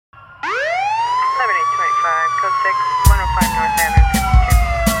11-825, code 6, 105 North Avenue, 52.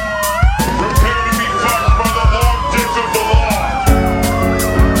 Prepare to be fucked by the armpits of the law.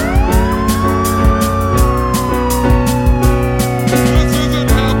 This isn't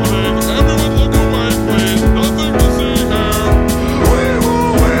happening. Everyone look away, please. Nothing to see here.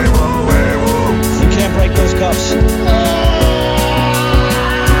 You can't break those cuffs.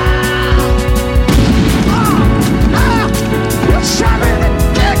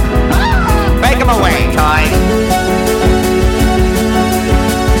 Take him away, Toy.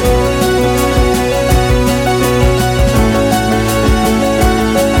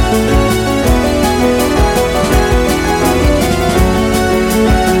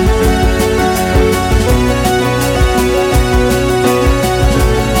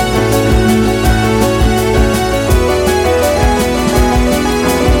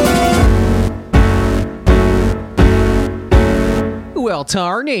 Well,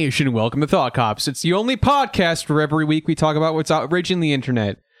 Tar Nation, welcome to Thought Cops. It's the only podcast where every week we talk about what's outraging the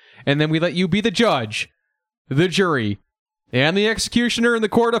internet, and then we let you be the judge, the jury, and the executioner in the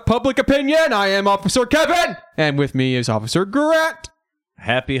court of public opinion. I am Officer Kevin, and with me is Officer Grant.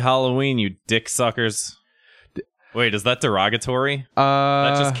 Happy Halloween, you dick suckers. Wait, is that derogatory?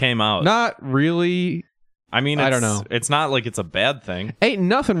 That just came out. Not really. I mean, I don't know. It's not like it's a bad thing. Ain't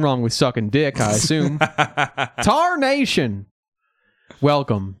nothing wrong with sucking dick, I assume. Tar Nation,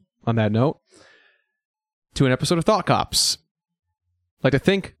 welcome, on that note, to an episode of Thought Cops. I'd like to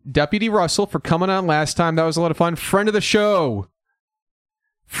thank Deputy Russell for coming on last time. That was a lot of fun. Friend of the show,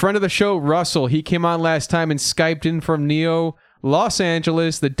 Russell. He came on last time and Skyped in from Neo, Los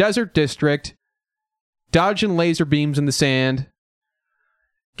Angeles, the Desert District, dodging laser beams in the sand.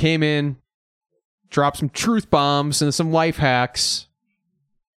 Came in, dropped some truth bombs and some life hacks.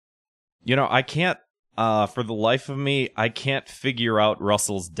 You know, I can't, for the life of me, I can't figure out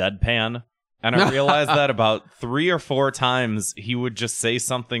Russell's deadpan. And I realized that about 3 or 4 times he would just say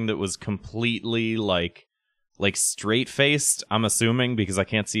something that was completely like straight-faced, I'm assuming, because I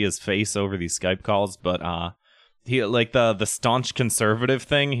can't see his face over these Skype calls, but he like the staunch conservative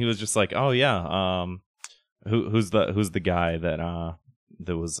thing, he was just like, "Oh yeah, who's the guy that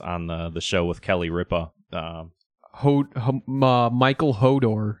was on the show with Kelly Ripa?" Michael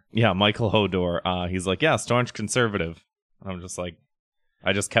Hodor. Yeah, Michael Hodor. He's like, "Yeah, staunch conservative." I'm just like,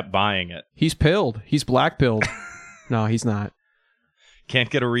 I just kept buying it. He's pilled. He's black pilled. No, he's not.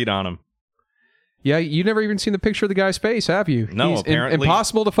 Can't get a read on him. Yeah, you never even seen the picture of the guy's face, have you? No, he's apparently.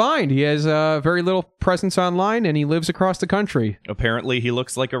 impossible to find. He has very little presence online, and he lives across the country. Apparently, he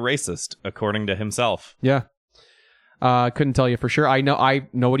looks like a racist, according to himself. Yeah. Couldn't tell you for sure. I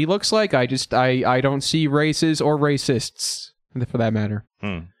know what he looks like. I don't see races or racists, for that matter.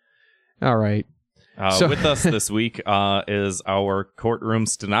 All right. With us this week is our courtroom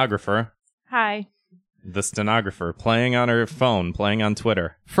stenographer. Hi. The stenographer, playing on her phone, playing on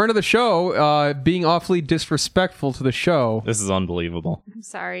Twitter. Friend of the show, being awfully disrespectful to the show. This is unbelievable. I'm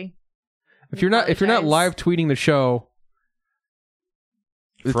sorry. If you're not live tweeting the show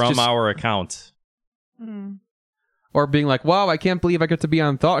from our account. Or being like, wow, I can't believe I get to be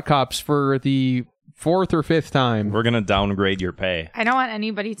on Thought Cops for the 4th or 5th time. We're going to downgrade your pay. I don't want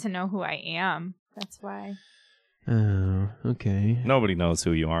anybody to know who I am. That's why. Oh, okay. Nobody knows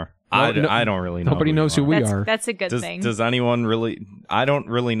who you are. I don't really know. Nobody knows who we are. That's a good thing. Does anyone really? I don't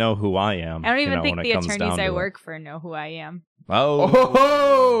really know who I am. I don't even think when the it comes attorneys down I to work for know who I am.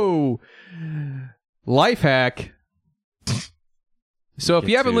 Oh. Life hack. So if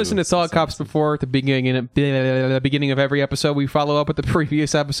you haven't listened to Thought Cops before, at the beginning of every episode, we follow up with the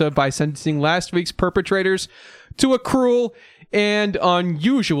previous episode by sentencing last week's perpetrators to a cruel and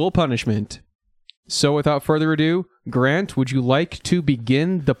unusual punishment. So without further ado, Grant, would you like to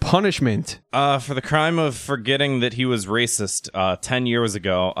begin the punishment? For the crime of forgetting that he was racist 10 years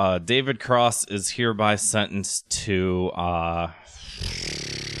ago, David Cross is hereby sentenced to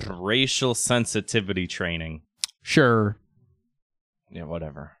racial sensitivity training. Sure. Yeah,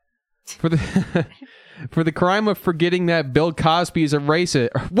 whatever. For the crime of forgetting that Bill Cosby is a racist.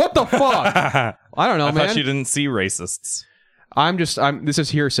 What the fuck? I don't know, I man. thought you didn't see racists. This is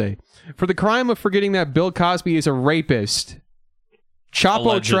hearsay. For the crime of forgetting that Bill Cosby is a rapist.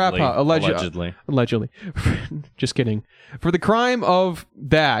 Chapo Trap House. Allegedly. Just kidding. For the crime of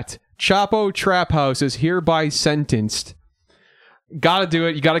that, Chapo Trap House is hereby sentenced. Gotta do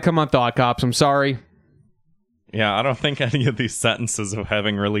it. You gotta come on Thought Cops. I'm sorry. Yeah, I don't think any of these sentences of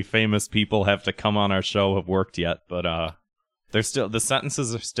having really famous people have to come on our show have worked yet, but the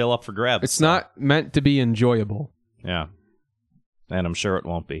sentences are still up for grabs. It's not meant to be enjoyable. Yeah. And I'm sure it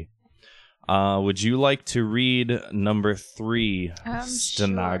won't be. Would you like to read number 3,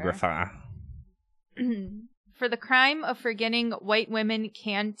 stenographer? For the crime of forgetting white women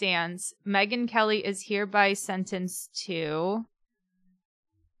can't dance, Megyn Kelly is hereby sentenced to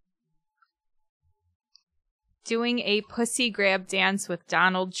doing a pussy grab dance with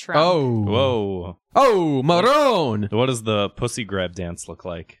Donald Trump. Whoa. Oh, Marone. What does the pussy grab dance look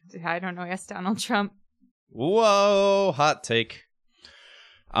like? I don't know. Ask Donald Trump. Whoa, hot take.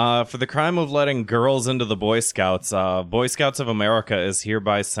 For the crime of letting girls into the Boy Scouts, Boy Scouts of America is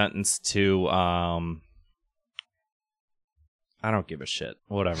hereby sentenced to, I don't give a shit.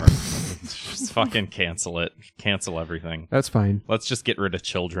 Whatever. Just fucking cancel it. Cancel everything. That's fine. Let's just get rid of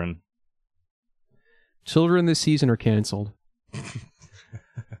children. Children this season are canceled.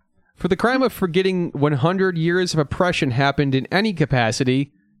 For the crime of forgetting 100 years of oppression happened in any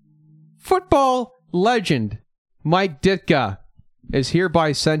capacity, football legend Mike Ditka is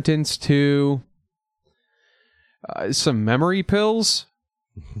hereby sentenced to some memory pills.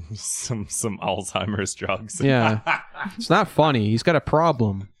 some Alzheimer's drugs. Yeah. It's not funny. He's got a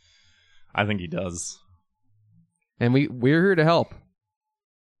problem. I think he does. And we're here to help.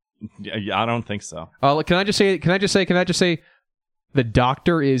 I don't think so. Can I just say the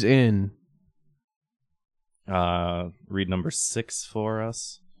doctor is in. Read number 6 for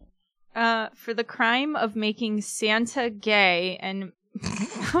us. For the crime of making Santa gay and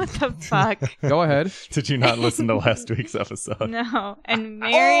what the fuck? Go ahead. Did you not listen to last week's episode? No, and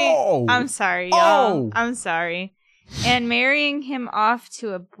marrying. Oh! I'm sorry, y'all. Oh! I'm sorry. And marrying him off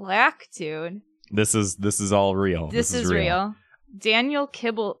to a black dude. This is all real. This is real. Daniel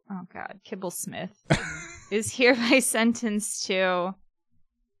Kibblesmith is hereby sentenced to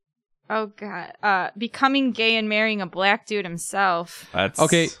becoming gay and marrying a black dude himself. That's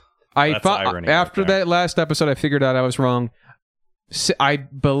Okay. That's irony right After there. that last episode, I figured out I was wrong. I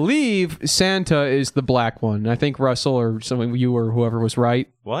believe Santa is the black one. I think Russell or you or whoever was right.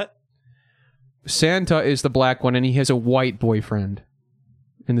 What? Santa is the black one, and he has a white boyfriend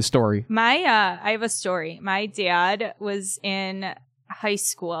in the story. I have a story. My dad was in high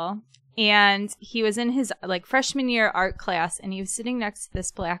school, and he was in his freshman year art class, and he was sitting next to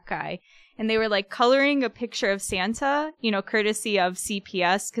this black guy, and they were coloring a picture of Santa, courtesy of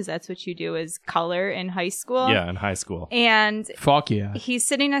CPS, because that's what you do is color in high school. Yeah, in high school. And Fuck yeah. he's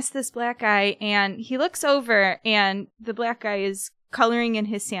sitting next to this black guy, and he looks over, and the black guy is coloring in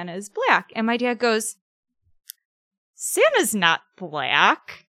his Santa is black. And my dad goes, Santa's not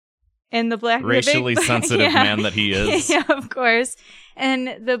black. And the Racially big, sensitive man that he is. Yeah, of course.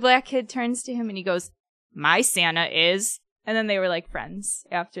 And the black kid turns to him and he goes, my Santa is. And then they were friends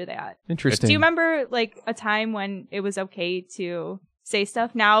after that. Interesting. Do you remember a time when it was okay to say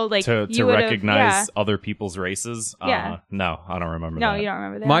stuff? Now, to you would've- recognize other people's races? Yeah. No, I don't remember No, that. you don't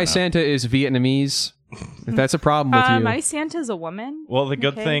remember that. My Santa is Vietnamese. If that's a problem with you. My Santa's a woman. Well, the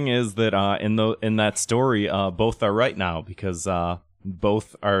good Okay. thing is that in that story, both are right now because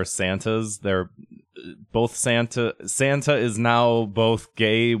both are Santas. They're both Santa. Santa is now both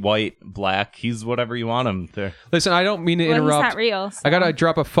gay, white, black. He's whatever you want him. Listen, I don't mean to Well, interrupt. he's not real. I gotta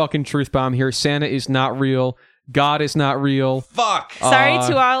drop a fucking truth bomb here. Santa is not real. God is not real. Fuck. Sorry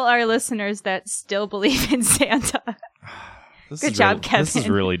to all our listeners that still believe in Santa. Good job, Kevin. This is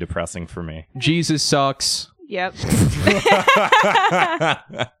really depressing for me. Jesus sucks. Yep.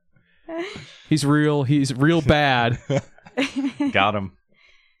 He's real. He's real bad. Got him.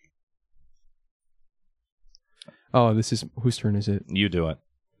 Oh, this is whose turn is it? You do it.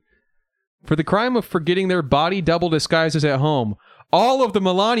 For the crime of forgetting their body double disguises at home, all of the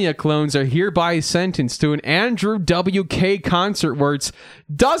Melania clones are hereby sentenced to an Andrew WK concert where it's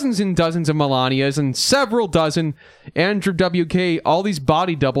dozens and dozens of Melanias and several dozen Andrew WK, all these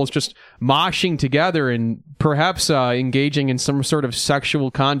body doubles just moshing together and perhaps engaging in some sort of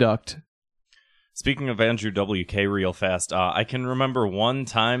sexual conduct. Speaking of Andrew WK real fast, I can remember one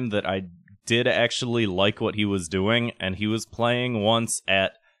time that I did actually like what he was doing, and he was playing once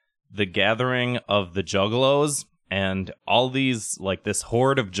at the gathering of the Juggalos, and all these, this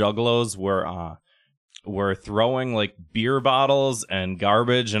horde of Juggalos were throwing, beer bottles and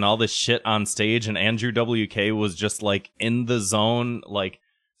garbage and all this shit on stage, and Andrew WK was just, in the zone,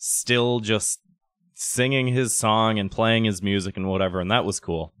 still just singing his song and playing his music and whatever, and that was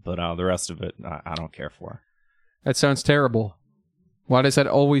cool. But the rest of it, I don't care for. That sounds terrible. Why does that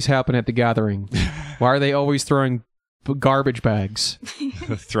always happen at the gathering? Why are they always throwing garbage bags?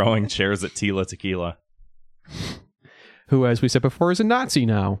 Throwing chairs at Tila Tequila. Who, as we said before, is a Nazi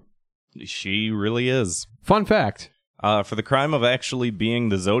now. She really is. Fun fact. For the crime of actually being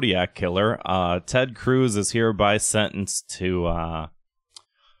the Zodiac Killer, Ted Cruz is hereby sentenced to...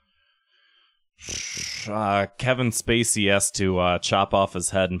 Kevin Spacey has to chop off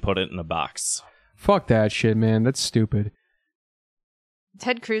his head and put it in a box. Fuck that shit, man. That's stupid.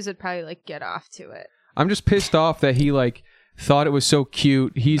 Ted Cruz would probably like get off to it. I'm just pissed off that he like thought it was so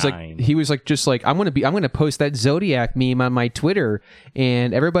cute. He was like just like I'm gonna post that Zodiac meme on my Twitter,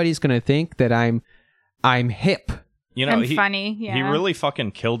 and everybody's gonna think that I'm hip. You know, And funny, yeah. He really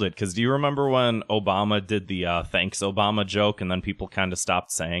fucking killed it. Because do you remember when Obama did the thanks Obama joke, and then people kind of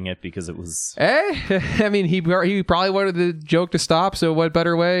stopped saying it because it was... I mean, he probably wanted the joke to stop, so what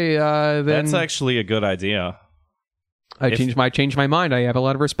better way than... That's actually a good idea. I changed my mind. I have a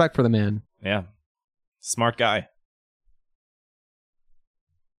lot of respect for the man. Yeah. Smart guy.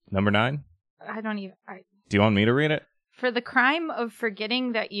 Number 9? Do you want me to read it? For the crime of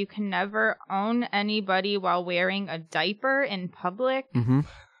forgetting that you can never own anybody while wearing a diaper in public,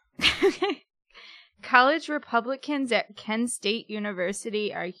 college Republicans at Kent State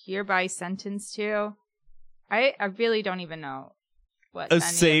University are hereby sentenced to... I really don't even know what A any of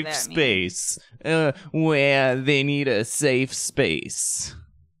safe that space. Where they need a safe space.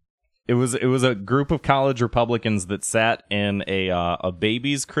 It was a group of college Republicans that sat in a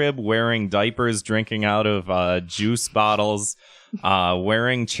baby's crib wearing diapers, drinking out of juice bottles,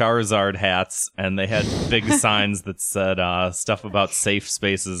 wearing Charizard hats, and they had big signs that said stuff about safe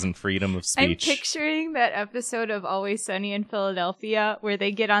spaces and freedom of speech. I'm picturing that episode of Always Sunny in Philadelphia where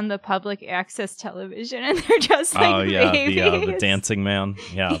they get on the public access television and they're just like babies. The Dancing Man.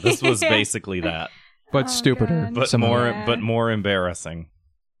 Yeah, this was basically that, But stupider. God. but more embarrassing.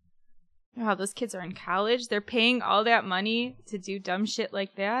 Wow, those kids are in college. They're paying all that money to do dumb shit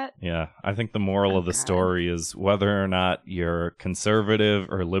like that. Yeah, I think the moral of the story is whether or not you're conservative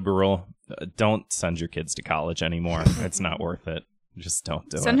or liberal, don't send your kids to college anymore. It's not worth it. Just don't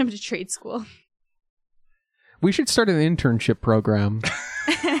do Send it. them to trade school. We should start an internship program.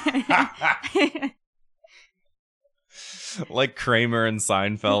 Like Kramer and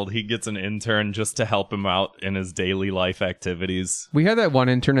Seinfeld, he gets an intern just to help him out in his daily life activities. We had that one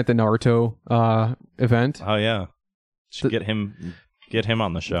intern at the Naruto event. Oh yeah, should get him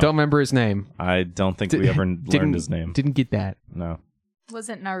on the show. Don't remember his name. I don't think we ever learned his name. Didn't get that. No. Was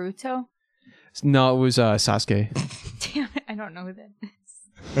it Naruto? No, it was Sasuke. Damn it, I don't know who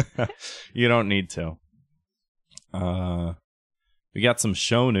that is. You don't need to. We got some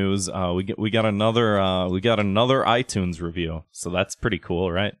show news. We got another iTunes review, so that's pretty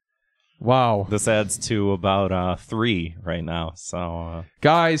cool, right? Wow. This adds to about 3 right now. So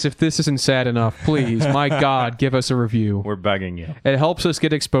Guys, if this isn't sad enough, please, my God, give us a review. we're begging you. It helps us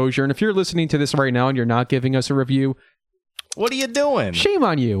get exposure. And if you're listening to this right now and you're not giving us a review, What are you doing? shame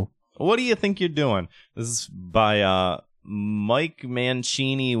on you. What do you think you're doing? This is by Mike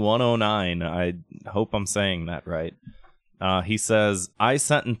Mancini 109. I hope I'm saying that right. He says, I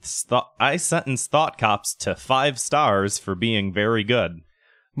sentence Thought Cops to 5 stars for being very good.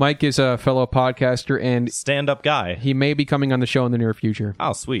 Mike is a fellow podcaster, and Stand-up guy. he may be coming on the show in the near future.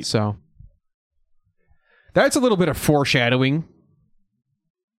 Oh, sweet. So that's a little bit of foreshadowing.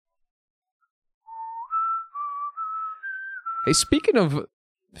 Hey, speaking of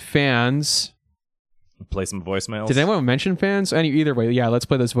fans, Play some voicemails. did anyone mention fans? Either way, yeah, let's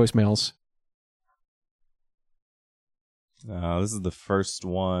play those voicemails. This is the first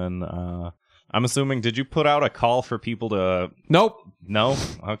one. I'm assuming, did you put out a call for people to... Nope, No?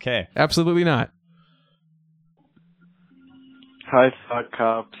 Okay. absolutely not. Hi, Thought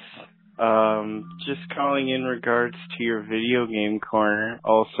Cops. Just calling in regards to your video game corner.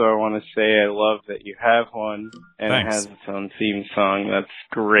 Also, I want to say I love that you have one, and Thanks. it has its own theme song. That's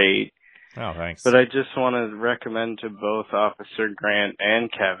great. Oh, thanks. But I just want to recommend to both Officer Grant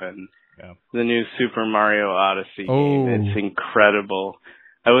and Kevin the new Super Mario Odyssey game. It's incredible.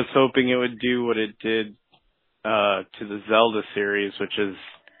 I was hoping it would do what it did to the Zelda series, which is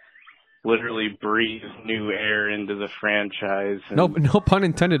literally breathe new air into the franchise. And No pun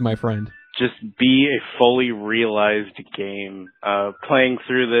intended, my friend. just be a fully realized game. Playing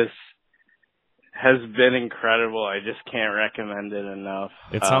through this has been incredible. I just can't recommend it enough.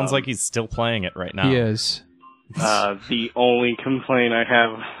 It sounds like he's still playing it right now. He is. The only complaint I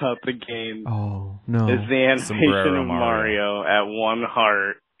have about the game Oh, no. is the animation Sombrero of Mario at one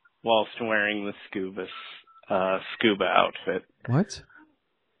heart whilst wearing the scuba outfit. What?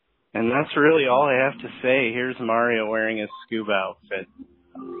 And that's really all I have to say. Here's Mario wearing his scuba outfit.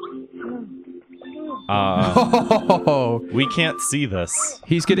 Oh, We can't see this.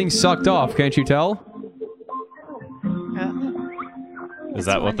 he's getting sucked off, can't you tell? Is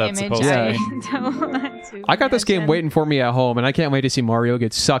that what that's supposed to be? I got this game waiting for me at home, and I can't wait to see Mario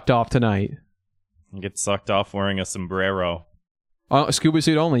get sucked off tonight. Get sucked off wearing a sombrero. Scuba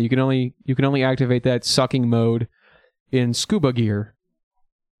suit only. You can only activate that sucking mode in scuba gear.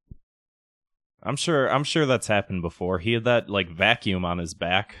 I'm sure that's happened before. He had that like vacuum on his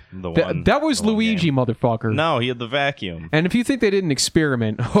back. That was Luigi, game. motherfucker. No, he had the vacuum. And if you think they didn't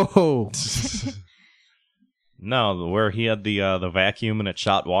experiment, oh. No, where he had the vacuum and it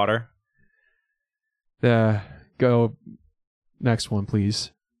shot water. Go next one,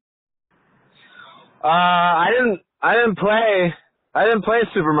 please. I didn't play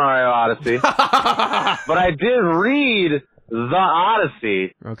Super Mario Odyssey, but I did read The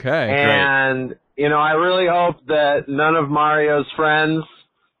Odyssey. Okay, and great. You know, I really hope that none of Mario's friends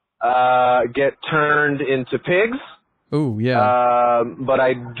get turned into pigs. Ooh, yeah. But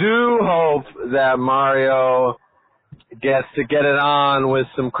I do hope that Mario gets to get it on with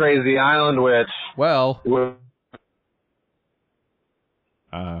some crazy island witch. Well,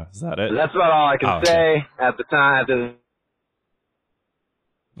 is that it? That's about all I can say at the time.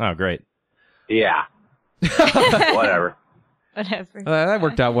 Oh, great. Yeah. Whatever. That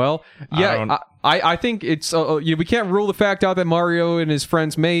worked out well. Yeah, I think it's we can't rule the fact out that Mario and his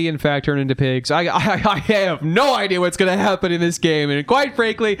friends may in fact turn into pigs. I have no idea what's going to happen in this game, and quite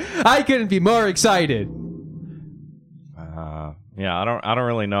frankly, I couldn't be more excited. Yeah, I don't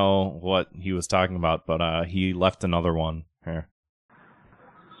really know what he was talking about, but he left another one here.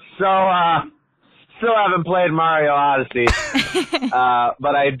 So, still haven't played Mario Odyssey,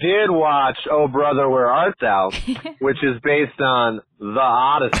 but I did watch Oh Brother, Where Art Thou, which is based on The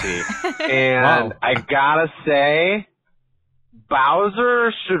Odyssey. And wow. I gotta say,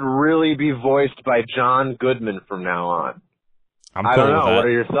 Bowser should really be voiced by John Goodman from now on. I don't know. What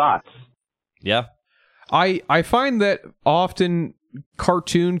are your thoughts? Yeah. I find that often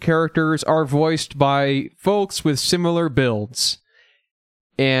cartoon characters are voiced by folks with similar builds.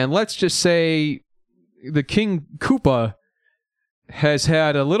 And let's just say the King Koopa has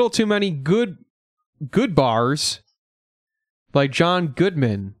had a little too many good bars, like John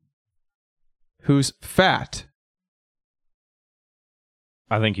Goodman, who's fat.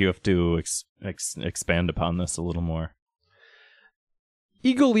 I think you have to expand upon this a little more.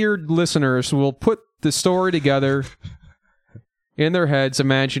 Eagle-eared listeners will put the story together in their heads,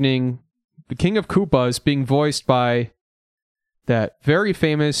 imagining the King of Koopas being voiced by that very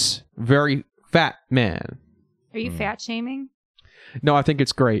famous, very fat man. Are you fat shaming? No, I think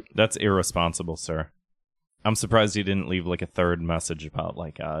it's great. That's irresponsible, sir. I'm surprised you didn't leave like a third message about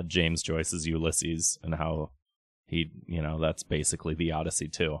like James Joyce's Ulysses and how he, that's basically the Odyssey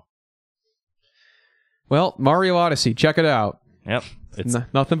too. Well, Mario Odyssey, check it out. Yep. It's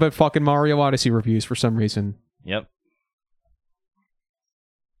nothing but fucking Mario Odyssey reviews for some reason. Yep.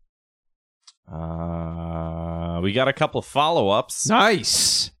 We got a couple follow-ups.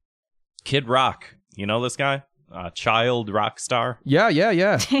 Nice. Kid Rock. You know this guy? Child rock star?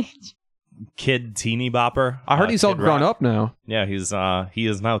 Yeah. Kid teeny bopper. I heard he's all grown up now. Yeah, he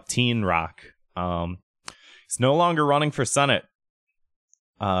is now teen rock. He's no longer running for Senate.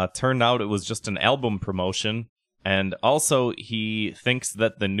 Turned out it was just an album promotion. And also, he thinks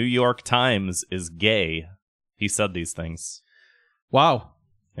that the New York Times is gay. He said these things. Wow.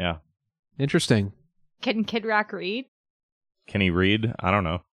 Yeah. Interesting. Can Kid Rock read? Can he read? I don't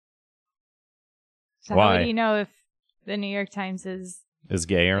know. So why? How do you know if the New York Times is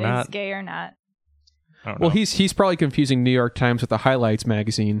gay or not? Is gay or not? I don't know. Well, he's probably confusing New York Times with the Highlights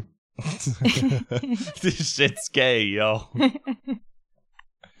magazine. This shit's gay, yo.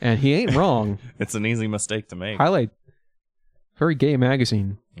 And he ain't wrong. It's an easy mistake to make. Highlight. Very gay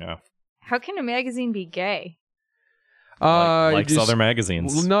magazine. Yeah. How can a magazine be gay? Like other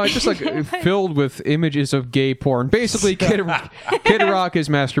magazines. No, it's just like filled with images of gay porn. Basically, Kid Rock is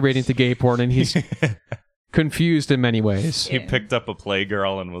masturbating to gay porn, and he's confused in many ways. He picked up a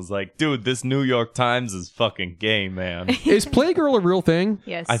Playgirl and was like, dude, this New York Times is fucking gay, man. Is Playgirl a real thing?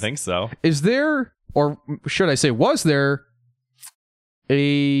 Yes. I think so. Is there, or should I say, was there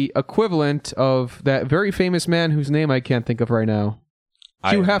a equivalent of that very famous man whose name I can't think of right now?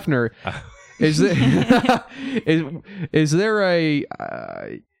 Hugh Hefner. Is there is there a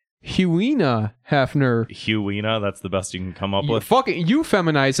Hughina Hefner? Hughina, that's the best you can come up with. Fucking you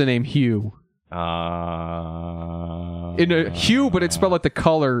feminize the name Hugh. In a Hugh, but it's spelled like the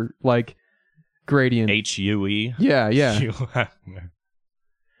color like gradient. H-U-E. Yeah. Hugh Hefner.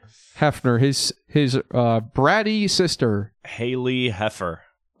 Hefner, his bratty sister. Haley Heifer.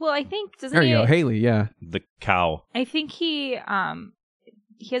 Well, I think there you go, Haley. Yeah. The cow. I think he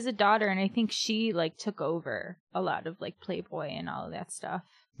has a daughter, and I think she like took over a lot of like Playboy and all of that stuff.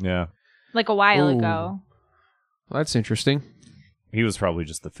 Yeah. Like a while ago. Well, that's interesting. He was probably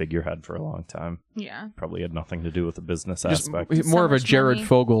just the figurehead for a long time. Yeah. Probably had nothing to do with the business just aspect. More of a Jared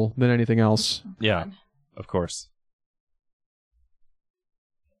Fogle than anything else. Yeah, of course.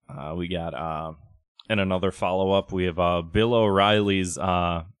 We got in another follow-up, we have Bill O'Reilly's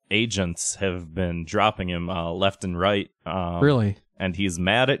agents have been dropping him left and right. Really? And he's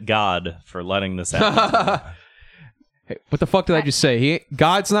mad at God for letting this happen. Hey, what the fuck did I just say?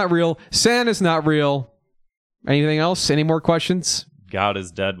 God's not real. Santa's not real. Anything else? Any more questions? God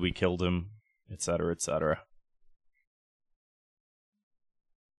is dead. We killed him, etc., etc.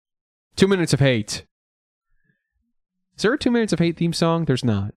 2 minutes of hate. Is there a 2 minutes of hate theme song? There's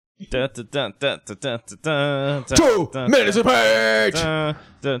not. 2 minutes of hate!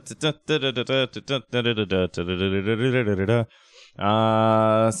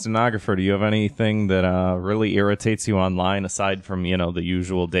 Stenographer, do you have anything that really irritates you online aside from, the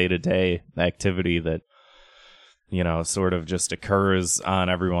usual day-to-day activity that, sort of just occurs on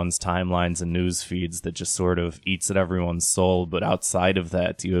everyone's timelines and news feeds that just sort of eats at everyone's soul? But outside of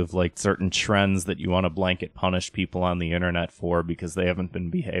that, do you have certain trends that you want to blanket punish people on the internet for because they haven't been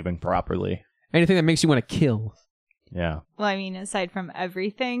behaving properly? Anything that makes you want to kill. Yeah. Well, I mean, aside from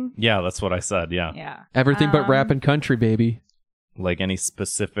everything. Yeah, that's what I said, yeah. Yeah. Everything but rap and country, baby. Like any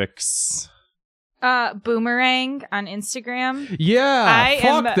specifics? Boomerang on Instagram. Yeah,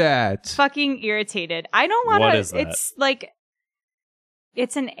 fuck that. Fucking irritated. I don't want to. What is that? It's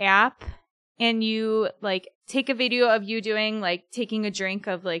it's an app, and you take a video of you doing taking a drink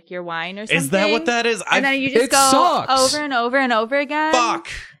of your wine or something. Is that what that is? And then you just go sucks. over and over and over again. Fuck.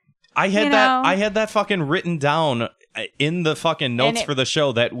 I had that fucking written down in the fucking notes for the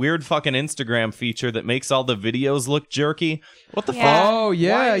show. That weird fucking Instagram feature that makes all the videos look jerky. What the fuck? Oh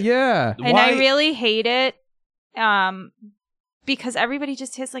yeah, yeah. And I really hate it, because everybody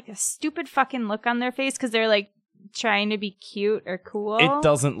just has a stupid fucking look on their face because they're trying to be cute or cool. It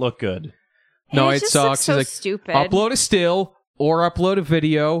doesn't look good. No, it it just sucks. Looks so It's stupid. Upload a still or upload a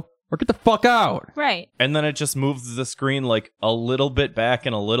video or get the fuck out. Right. And then it just moves the screen a little bit back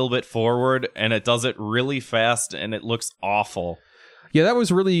and a little bit forward, and it does it really fast, and it looks awful. Yeah, that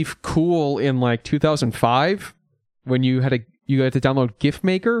was really cool in 2005 when you had to download GIF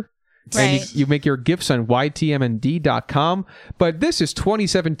Maker. Right. And you make your GIFs on ytmnd.com. But this is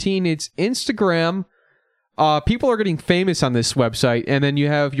 2017. It's Instagram. People are getting famous on this website, and then you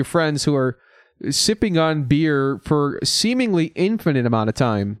have your friends who are sipping on beer for seemingly infinite amount of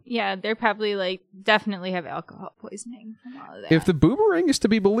time. Yeah, they're probably definitely have alcohol poisoning from all of that. If the boomerang is to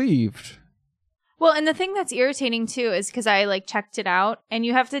be believed. Well, and the thing that's irritating too is because I checked it out, and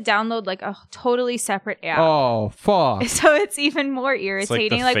you have to download a totally separate app. Oh, fuck. So it's even more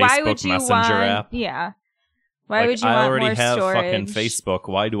irritating. It's the why Facebook would you Messenger want? app. Yeah. Why would you want I already more have storage? fucking Facebook.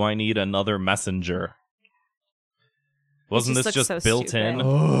 Why do I need another messenger? Wasn't this just so built stupid. in?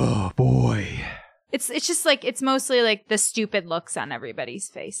 Oh, boy. It's just it's mostly the stupid looks on everybody's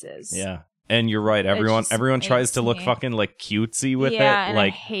faces. Yeah. And you're right. Everyone tries to look fucking cutesy with it. And I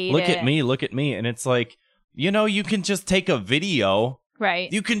hate look it. at me, look at me. And it's you can just take a video.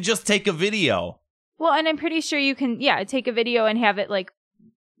 Right. You can just take a video. Well, and I'm pretty sure you can, take a video and have it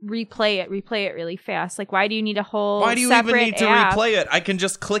replay it really fast. Why do you need a whole Why do you separate even need to app? replay it? I can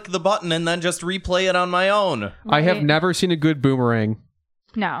just click the button and then just replay it on my own. I have Right. never seen a good boomerang.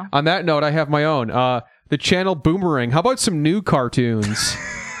 No. On that note, I have my own. The channel Boomerang. How about some new cartoons?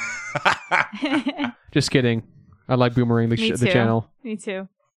 Just kidding. I like Boomerang, the channel. Me too.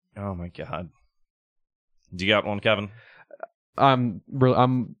 Oh my god. Do you got one, Kevin? I'm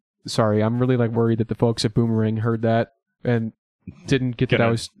sorry. I'm really worried that the folks at Boomerang heard that and didn't get that I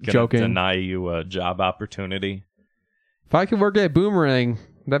was joking. Deny you a job opportunity. If I could work at Boomerang,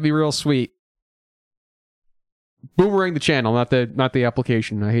 that'd be real sweet. Boomerang the channel, not the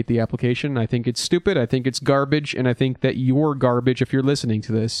application. I hate the application. I think it's stupid. I think it's garbage, and I think that you're garbage if you're listening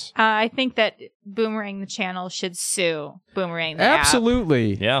to this. I think that Boomerang the channel should sue Boomerang the app.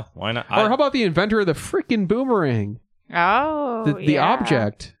 Absolutely. Yeah, why not? Or how about the inventor of the freaking boomerang? Oh, The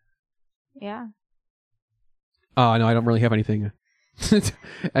object. Yeah. No, I don't really have anything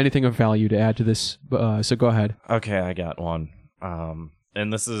of value to add to this. So go ahead. Okay, I got one.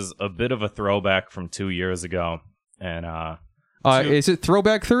 And this is a bit of a throwback from 2 years ago. And is it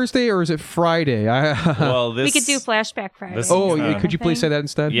Throwback Thursday or is it Friday? well, We could do Flashback Friday. Could you please say that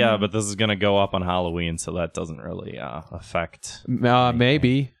instead? Yeah, but this is going to go up on Halloween, so that doesn't really affect.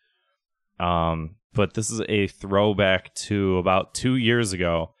 Maybe. But this is a throwback to about 2 years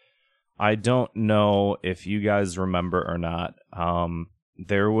ago. I don't know if you guys remember or not.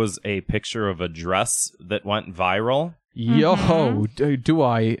 There was a picture of a dress that went viral. Yo, do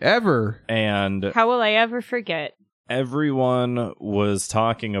I ever? And how will I ever forget? Everyone was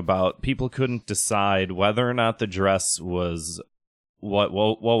talking about, people couldn't decide whether or not the dress was, what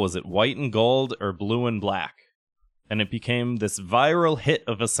was it, white and gold or blue and black? and it became this viral hit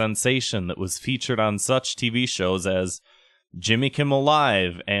of a sensation that was featured on such TV shows as Jimmy Kimmel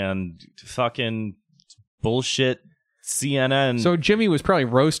Live and fucking bullshit CNN. So Jimmy was probably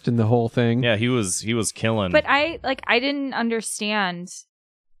roasting the whole thing. Yeah, he was killing. But I didn't understand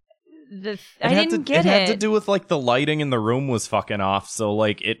I didn't get it. It had to do with like the lighting in the room was fucking off, so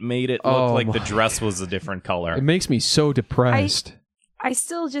like it made it look like the dress was a different color. It makes me so depressed. I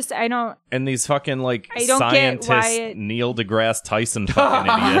still just I don't. And these fucking like I don't scientists, get why it... Neil deGrasse Tyson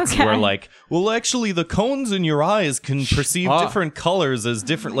fucking idiots, were like, well, actually, the cones in your eyes can perceive different colors as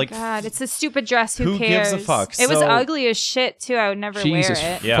different. Like, God, it's a stupid dress. Who cares? Gives a fuck? It was ugly as shit too. I would never wear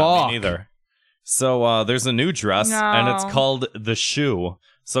it. Yeah, me neither. So there's a new dress, and it's called the shoe.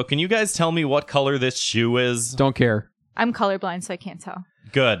 So can you guys tell me what color this shoe is? Don't care. I'm colorblind, so I can't tell.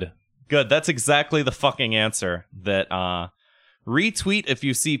 Good. That's exactly the fucking answer. That retweet if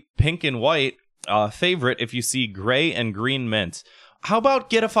you see pink and white. Favorite if you see gray and green mint. How about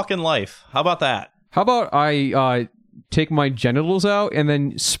get a fucking life? How about that? How about I take my genitals out and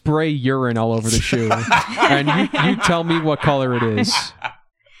then spray urine all over the shoe, and you tell me what color it is.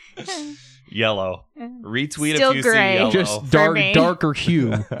 Yellow. Retweet Still if you gray. see yellow. Just darker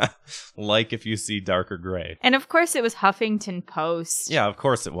hue. Like if you see darker gray. And of course it was Huffington Post. Yeah, of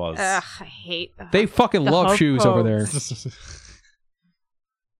course it was. Ugh, I hate They fucking love shoes over there.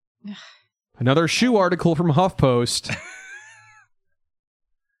 Another shoe article from HuffPost.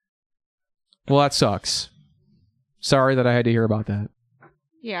 Well, that sucks. Sorry that I had to hear about that.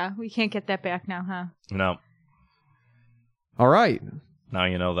 Yeah, we can't get that back now, huh? No. All right. Now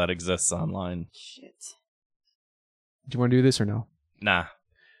you know that exists online. Shit. Do you want to do this or no? Nah.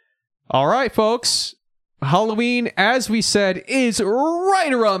 All right, folks. Halloween, as we said, is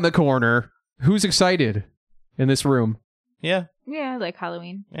right around the corner. Who's excited in this room? Yeah. Yeah, I like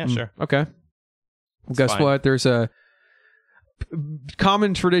Halloween. Yeah, sure. Okay. Well, guess fine. what? There's a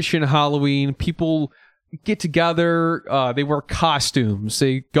common tradition of Halloween. People get together. They wear costumes.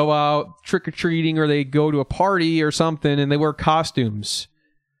 They go out trick-or-treating, or they go to a party or something, and they wear costumes.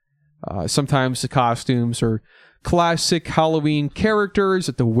 Sometimes the costumes are classic Halloween characters,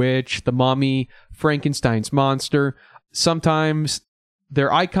 the Witch, the Mummy, Frankenstein's monster. Sometimes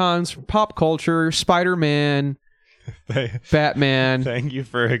they're icons from pop culture, Spider-Man, Batman. Thank you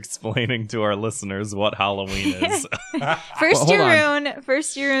for explaining to our listeners what Halloween is. First you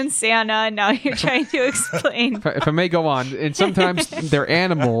ruined Santa, now you're trying to explain. If I may go on. And sometimes they're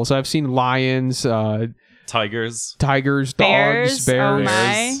animals. I've seen lions, tigers, dogs, bears. Oh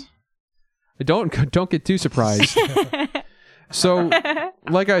my. Don't get too surprised. So,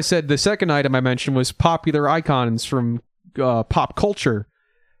 like I said, the second item I mentioned was popular icons from pop culture.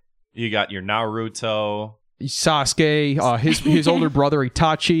 You got your Naruto, Sasuke, his older brother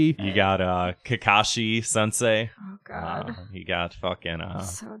Itachi. You got Kakashi Sensei. Oh God. You got fucking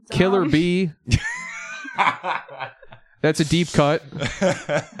so Killer Bee. That's a deep cut.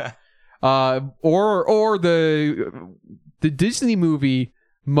 Or the Disney movie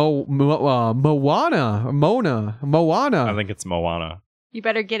Moana. I think it's Moana. You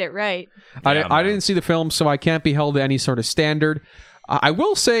better get it right. I didn't see the film, so I can't be held to any sort of standard. I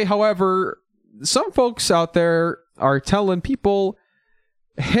will say, however, some folks out there are telling people,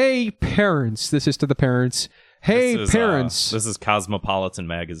 hey, parents, this is to the parents, hey, parents. This is Cosmopolitan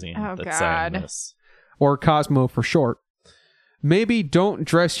Magazine that's saying this. Or Cosmo for short. Maybe don't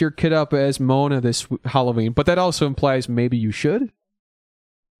dress your kid up as Mona this Halloween, but that also implies maybe you should.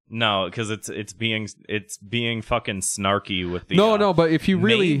 No, because it's being fucking snarky with the no, but if you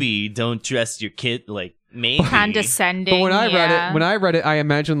really maybe don't dress your kid like maybe condescending. But when I read it, I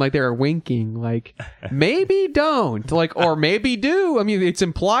imagined like they were winking, like maybe don't, like, or maybe do. I mean, it's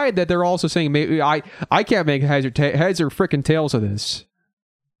implied that they're also saying maybe I can't make heads or frickin' tails of this.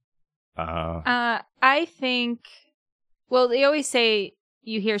 I think. Well, they always say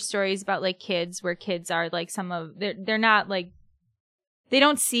you hear stories about like kids where kids are like they're not like. They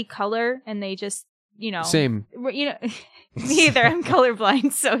don't see color, and they just, Same. Me either. I'm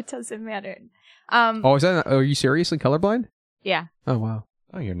colorblind, so it doesn't matter. Are you seriously colorblind? Yeah. Oh, wow.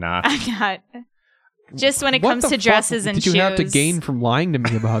 Oh, you're not. I'm not. Just when it comes to dresses and shoes. Did you have to gain from lying to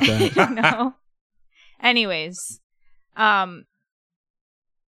me about that? No. Anyways. But,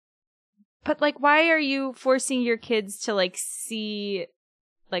 like, why are you forcing your kids to, like, see,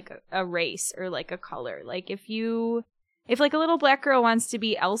 like, a race or, like, a color? Like, if like a little black girl wants to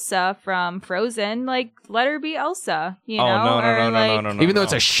be Elsa from Frozen, like let her be Elsa, you know? No. Even though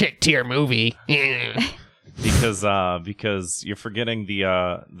it's a shit tier movie. because you're forgetting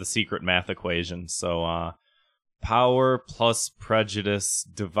the secret math equation. So power plus prejudice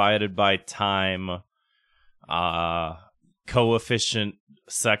divided by time coefficient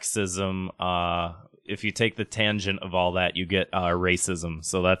sexism. If you take the tangent of all that, you get racism.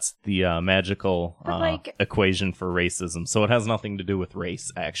 So that's the magical equation for racism. So it has nothing to do with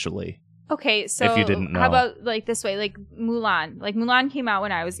race, actually. Okay, so if you didn't know. How about like this way, like Mulan? Like Mulan came out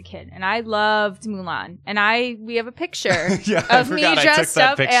when I was a kid, and I loved Mulan. And we have a picture of me dressed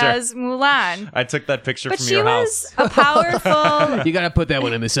up as Mulan. I took that picture but from your house. But she was a powerful. You gotta put that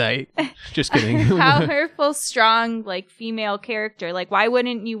one in the site. Just kidding. Powerful, strong, like female character. Like, why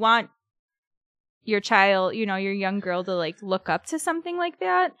wouldn't you want your child, your young girl, to like look up to something like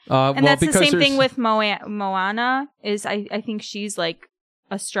that? And that's the same thing with Moana. Is I think she's like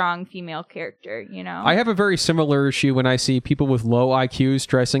a strong female character, I have a very similar issue when I see people with low IQs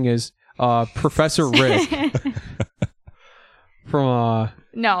dressing as Professor Rick from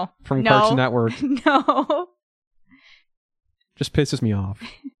Cartoon Network. No. Just pisses me off.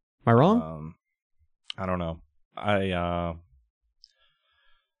 Am I wrong? I don't know. I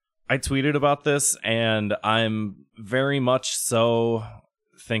tweeted about this, and I'm very much so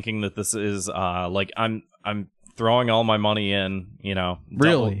thinking that this is like I'm throwing all my money in,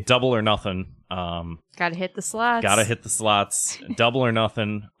 really double or nothing. Gotta hit the slots. Double or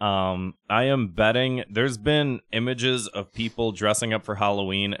nothing. I am betting there's been images of people dressing up for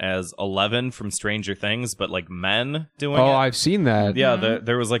Halloween as 11 from Stranger Things, but like men doing it. Oh, I've seen that. Yeah,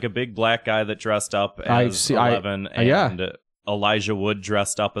 there was like a big black guy that dressed up as 11, and Elijah Wood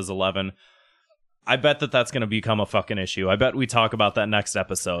dressed up as 11. I bet that's going to become a fucking issue. I bet we talk about that next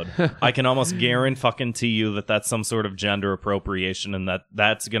episode. I can almost guarantee you that that's some sort of gender appropriation, and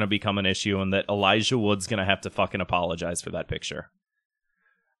that's going to become an issue, and that Elijah Wood's going to have to fucking apologize for that picture.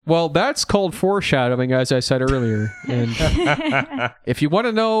 Well, that's called foreshadowing, as I said earlier. And if you want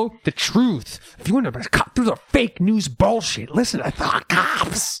to know the truth, if you want to cut through the fake news bullshit, listen to the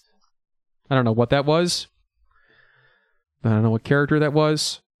cops. I don't know what that was. I don't know what character that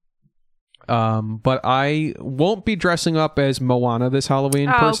was. But I won't be dressing up as Moana this Halloween,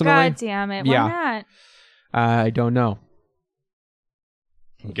 personally. Oh, God damn it. Why not? I don't know.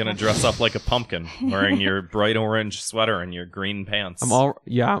 I'm going to dress up like a pumpkin, wearing your bright orange sweater and your green pants. No,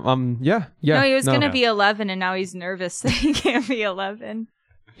 he was going to be 11, and now he's nervous that he can't be 11.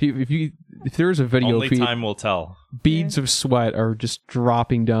 If there's a video Only time will tell. Beads of sweat are just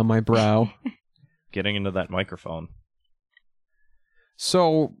dropping down my brow. Getting into that microphone.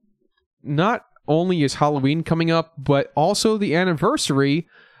 So, not only is Halloween coming up, but also the anniversary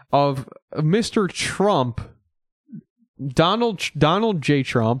of Mr. Trump, Donald J.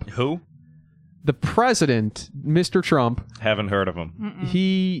 Trump. Who? The president, Mr. Trump. Haven't heard of him. Mm-mm.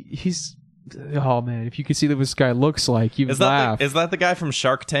 He's... Oh, man, if you could see what this guy looks like, you'd laugh. Is that the guy from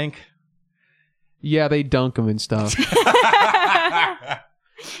Shark Tank? Yeah, they dunk him and stuff.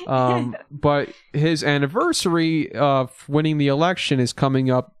 But his anniversary of winning the election is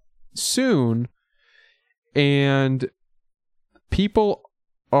coming up soon, and people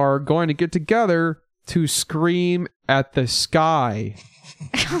are going to get together to scream at the sky.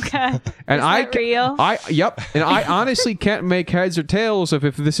 Okay. And is that real? And I honestly can't make heads or tails of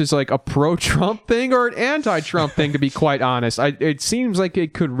if this is like a pro-Trump thing or an anti-Trump thing, to be quite honest. It seems like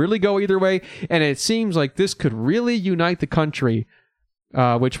it could really go either way, and it seems like this could really unite the country,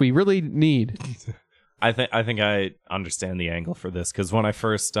 which we really need. I think I understand the angle for this, because when I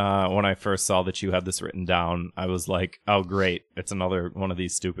first saw that you had this written down, I was like, oh great, it's another one of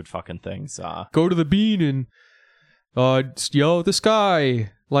these stupid fucking things. Go to the bean and yell at the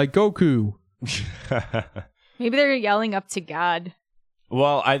sky like Goku. Maybe they're yelling up to God.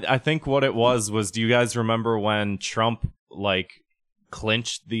 Well, I think what it was, do you guys remember when Trump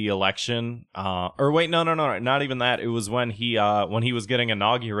clinched the election? Or wait, no, not even that. It was when he was getting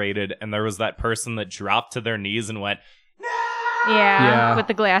inaugurated, and there was that person that dropped to their knees and went, "No!" Yeah, with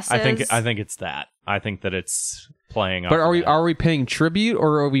the glasses. I think it's that. I think that it's playing. But are we paying tribute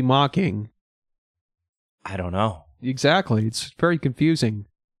or are we mocking? I don't know. Exactly. It's very confusing.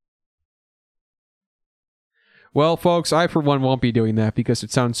 Well, folks, I for one won't be doing that because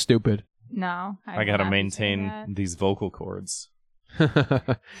it sounds stupid. No, I gotta maintain these vocal cords.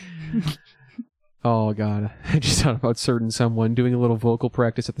 Oh God, I just thought about certain someone doing a little vocal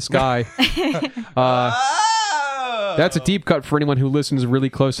practice at the sky. That's a deep cut for anyone who listens really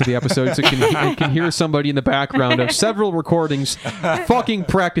close to the episode, so can hear somebody in the background of several recordings fucking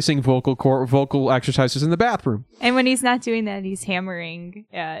practicing vocal exercises in the bathroom. And when he's not doing that, he's hammering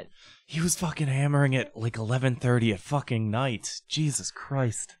at... He was fucking hammering at 11:30 at fucking night. Jesus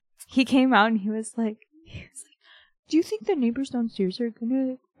Christ. He came out and he was like, do you think the neighbors downstairs are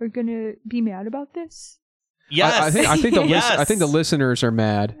gonna be mad about this? Yes. I think the listeners are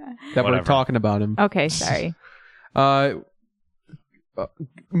mad that Whatever. we're talking about him. Okay, sorry.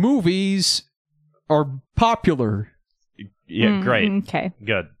 Movies are popular. Yeah, great. Okay.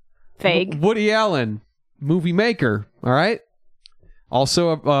 Good. Vague. Woody Allen, movie maker. All right.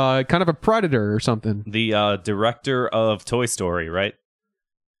 Also, kind of a predator or something. The director of Toy Story, right?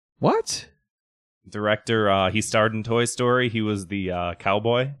 What? Director, he starred in Toy Story. He was the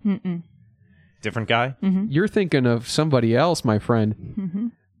cowboy. Mm-mm. Different guy? Mm-hmm. You're thinking of somebody else, my friend. Mm-hmm.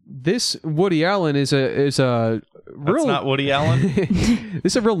 This Woody Allen is a real. That's not Woody Allen.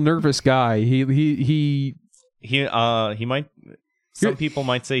 This is a real nervous guy. He might. Some people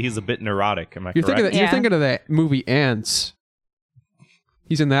might say he's a bit neurotic. Am I correct? You're thinking of that movie Ants.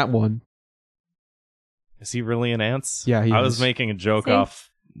 He's in that one. Is he really in Ants? Yeah, he I is. was making a joke See? off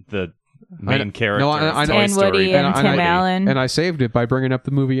the main character. No, I know. And Woody and Tim Allen. And I saved it by bringing up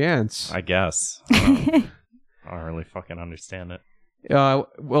the movie Ants. I guess. I don't really fucking understand it.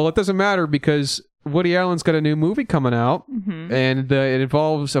 Well, it doesn't matter because Woody Allen's got a new movie coming out, and it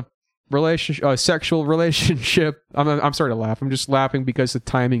involves a sexual relationship. I'm sorry to laugh. I'm just laughing because the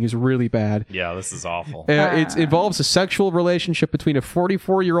timing is really bad. Yeah, this is awful. It involves a sexual relationship between a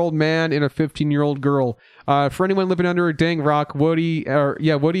 44-year-old man and a 15-year-old girl. For anyone living under a dang rock, Woody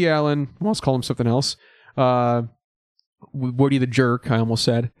Allen. I almost call him something else. Woody the Jerk. I almost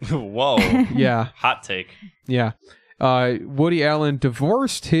said. Whoa. Yeah. Hot take. Yeah. Woody Allen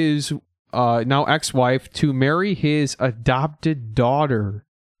divorced his now ex-wife to marry his adopted daughter.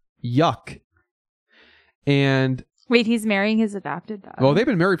 Yuck. And wait, he's marrying his adopted daughter. well, they've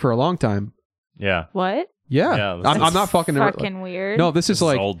been married for a long time. Yeah. What? Yeah, I'm not fucking weird. No, this is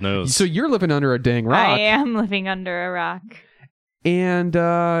like old news. So you're living under a dang rock. I am living under a rock. And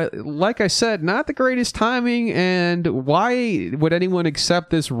like I said, not the greatest timing. And why would anyone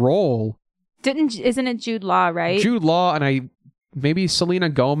accept this role? Isn't it Jude Law, right? Jude Law and maybe Selena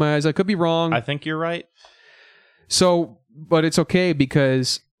Gomez. I could be wrong. I think you're right. So, but it's okay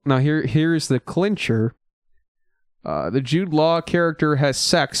because now here's the clincher. The Jude Law character has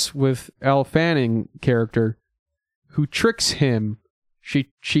sex with Elle Fanning character, who tricks him.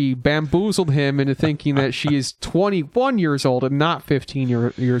 She bamboozled him into thinking that she is 21 years old and not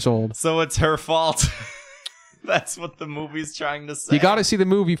 15 years old. So it's her fault. That's what the movie's trying to say. You got to see the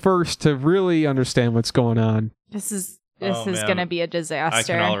movie first to really understand what's going on. This is going to be a disaster. I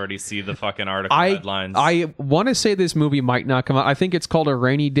can already see the fucking article headlines. I want to say this movie might not come out. I think it's called A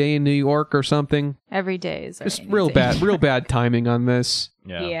Rainy Day in New York or something. Every day is just real bad timing on this.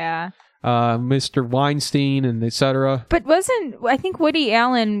 Yeah. Mr. Weinstein and etc. But I think Woody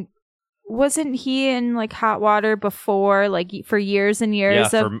Allen, wasn't he in like Hot Water before, like for years and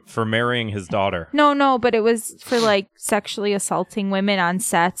years? Yeah, for marrying his daughter. No, but it was for like sexually assaulting women on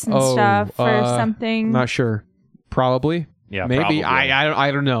sets and stuff or something. Not sure. Probably. Yeah, maybe. probably.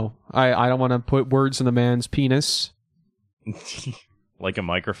 I don't know. I don't want to put words in the man's penis. Like a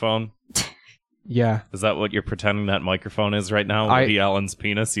microphone? Yeah. Is that what you're pretending that microphone is right now? Woody Allen's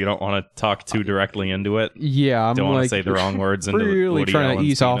penis? You don't want to talk too directly into it? Yeah, I'm don't want to like, say the wrong words into really Woody trying Allen's to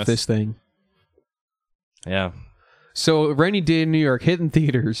ease penis. off this thing. Yeah. So, Rainy Day in New York, hitting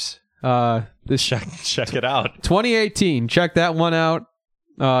theaters. Check it out. 2018. Check that one out.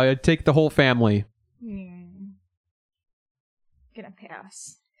 Take the whole family. Gonna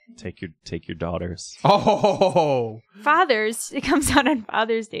pass. Take your daughters. Oh, Fathers. It comes out on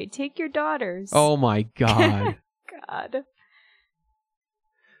Father's Day. Take your daughters. Oh my God. God.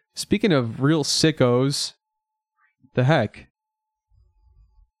 Speaking of real sickos, the heck?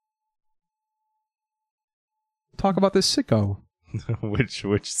 Talk about this sicko. Which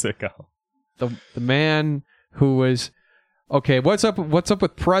sicko? The man who was okay. What's up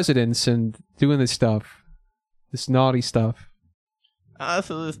with presidents and doing this stuff, this naughty stuff?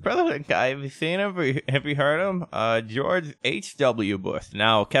 So this president guy, have you seen him? Have you heard him? George H.W. Bush.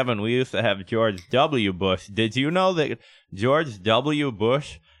 Now, Kevin, we used to have George W. Bush. Did you know that George W.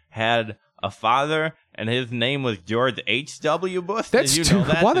 Bush had a father and his name was George H.W. Bush? That's Did you know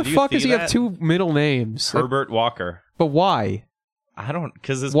that? Why the Did you fuck see does he that? have two middle names? Herbert Walker. But why? I don't,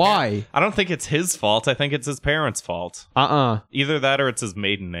 because why? I don't think it's his fault. I think it's his parents' fault. Either that or it's his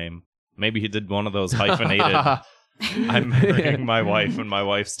maiden name. Maybe he did one of those hyphenated. I'm marrying my wife, and my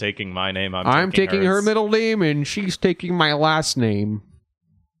wife's taking my name. I'm taking her hers. middle name, and she's taking my last name.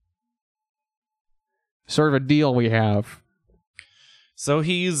 Sort of a deal we have. So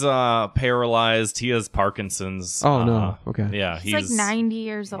he's paralyzed. He has Parkinson's. Oh, no. Okay. Yeah, He's like 90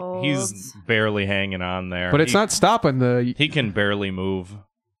 years old. He's barely hanging on there. But it's not stopping the... He can barely move.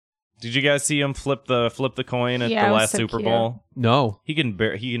 Did you guys see him flip the coin at Yeah, the it was last so Super cute. Bowl? No. He can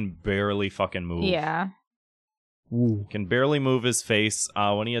barely fucking move. Yeah. Ooh. Can barely move his face.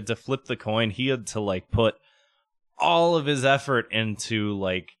 When he had to flip the coin, he had to like put all of his effort into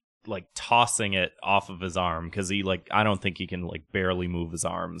like tossing it off of his arm because he I don't think he can barely move his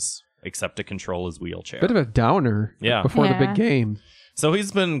arms except to control his wheelchair. Bit of a downer. Yeah. Before the big game. So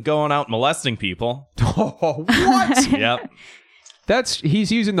he's been going out molesting people. Oh, what? Yep.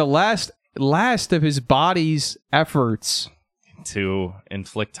 He's using the last of his body's efforts to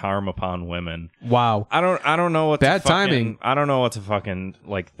inflict harm upon women. Wow. I don't know what bad timing. I don't know what to fucking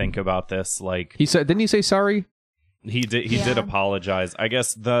think about this. He said, didn't he say sorry? He did apologize. I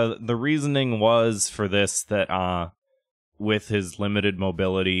guess the reasoning was for this that with his limited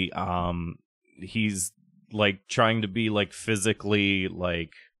mobility, he's trying to be physically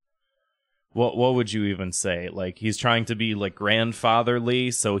what would you even say? He's trying to be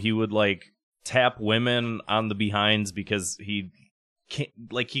grandfatherly, so he would tap women on the behinds because he can't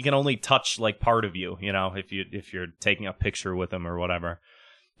he can only touch part of you, if you're taking a picture with him or whatever.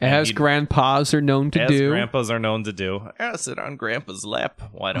 As grandpas are known to do. As grandpas are known to do. Sit on grandpa's lap,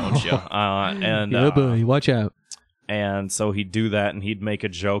 why don't you? Yeah, boy, watch out. And so he'd do that, and he'd make a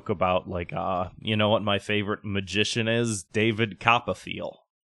joke about you know what my favorite magician is? David Copperfield.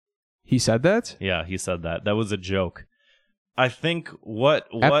 He said that? Yeah, he said that. That was a joke. I think what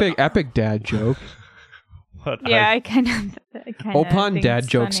epic dad joke. I kind of Opon dad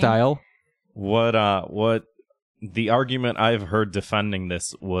joke funny. style. What the argument I've heard defending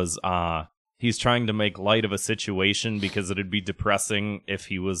this was he's trying to make light of a situation because it'd be depressing if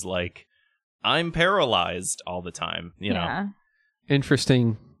he was I'm paralyzed all the time, you know.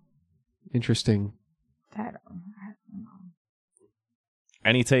 Interesting. I don't know.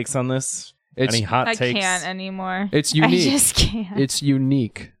 Any takes on this? Any hot takes? I can't anymore. It's unique. I just can't. It's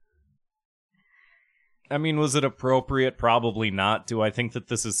unique. I mean, was it appropriate? Probably not. Do I think that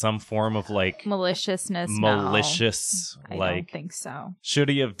this is some form of maliciousness? Malicious? No, I don't think so. Should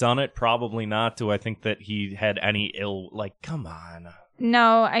he have done it? Probably not. Do I think that he had any ill? Come on.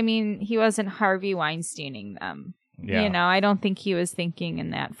 No, I mean, he wasn't Harvey Weinsteining them. Yeah. I don't think he was thinking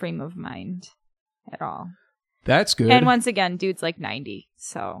in that frame of mind at all. That's good. And once again, dude's 90,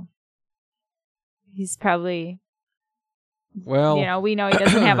 so he's probably, well, we know he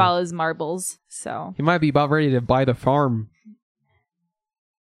doesn't have all his marbles, so. He might be about ready to buy the farm.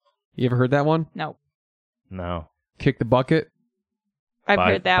 You ever heard that one? No. No. Kick the bucket? I've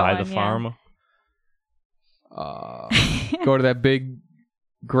heard that one, Buy the farm? Go to that big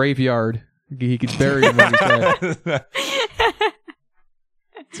graveyard. He could bury him when he's dead.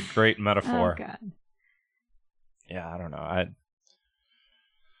 It's a great metaphor. Oh, God. Yeah, I don't know.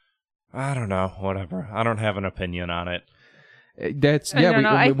 I don't know. Whatever. I don't have an opinion on it.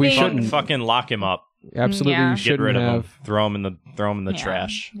 We shouldn't fucking lock him up. Absolutely, Yeah. shouldn't Get rid of have. him. Throw him in the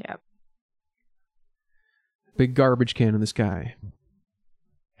trash. Yep. Big garbage can in the sky.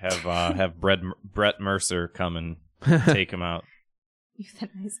 Have Brett Mercer come and take him out.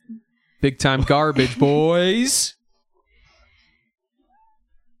 Euthanize him. Big time garbage, boys.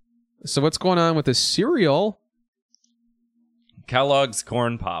 So what's going on with the cereal? Kellogg's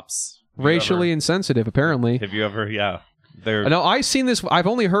Corn Pops. Racially insensitive, apparently. Have you ever? Yeah. No, I've seen this. I've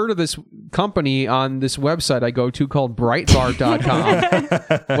only heard of this company on this website I go to called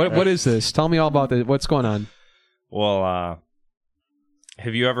Breitbart.com. What is this? Tell me all about this. What's going on? Well,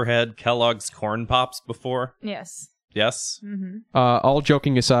 have you ever had Kellogg's Corn Pops before? Yes. Yes? Mm-hmm. All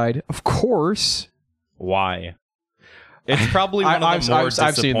joking aside, of course. Why? It's probably one of the more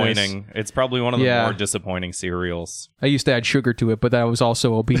disappointing. It's probably one of the more disappointing cereals. I used to add sugar to it, but I was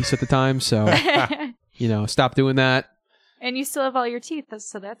also obese at the time, so stop doing that. And you still have all your teeth,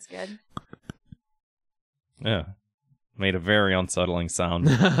 so that's good. Yeah. Made a very unsettling sound.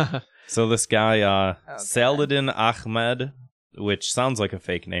 So this guy, Saladin Ahmed, which sounds like a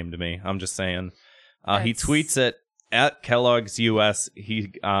fake name to me. I'm just saying. He tweets it at Kellogg's US.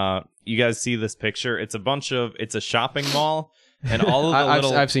 You guys see this picture? It's a shopping mall, and all of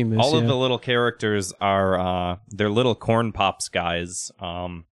the I've seen this. All of the little characters are they're little Corn Pops guys.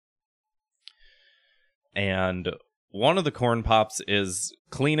 And one of the Corn Pops is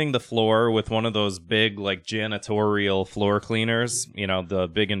cleaning the floor with one of those big janitorial floor cleaners, the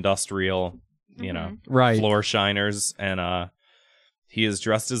big industrial, right, floor shiners, and he is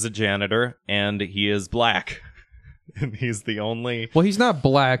dressed as a janitor, and he is black. And he's the only. Well, he's not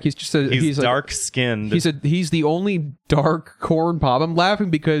black. He's just he's dark skinned. He's the only dark Corn Pop. I'm laughing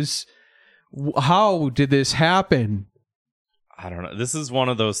because how did this happen? I don't know. This is one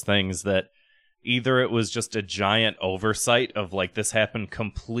of those things that either it was just a giant oversight of this happened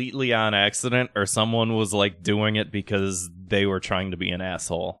completely on accident, or someone was doing it because they were trying to be an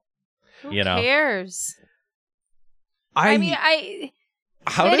asshole. Who cares? I mean,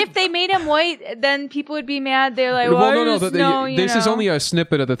 If they made him white, then people would be mad. They're like, well, this is only a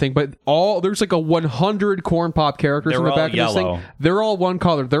snippet of the thing, but there's like 100 Corn Pop characters in the back of this thing. They're all one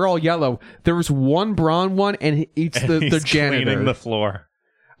color. They're all yellow. There's one brown one, and it's the janitor cleaning the floor.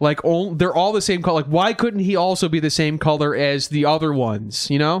 Like, they're all the same color. Like, why couldn't he also be the same color as the other ones?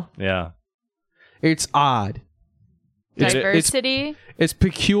 You know? Yeah. It's odd. Diversity. It's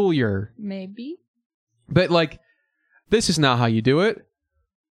peculiar. Maybe. But like, this is not how you do it.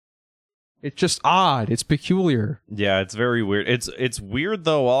 It's just odd. It's peculiar. Yeah, it's very weird. It's weird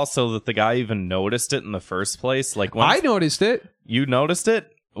though also that the guy even noticed it in the first place. Like I noticed it. You noticed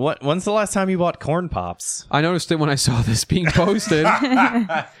it? When's the last time you bought Corn Pops? I noticed it when I saw this being posted.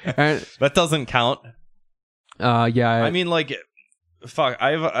 And, that doesn't count. Yeah. I mean, like, fuck.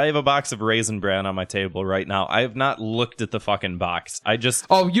 I have a box of Raisin Bran on my table right now. I have not looked at the fucking box.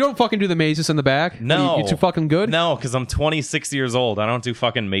 Oh, you don't fucking do the mazes in the back? No. You too fucking good? No, because I'm 26 years old. I don't do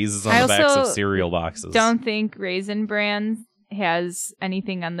fucking mazes on the backs of cereal boxes. Don't think Raisin Bran has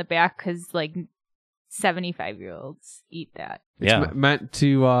anything on the back because, like, 75-year-olds eat that. It's meant to,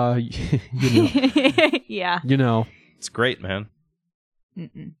 you know. Yeah. You know. It's great, man.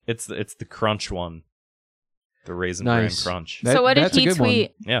 Mm-mm. It's the crunch one. The Raisin Bran Crunch. So what did he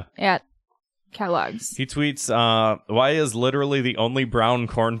tweet at Kellogg's? He tweets, why is literally the only brown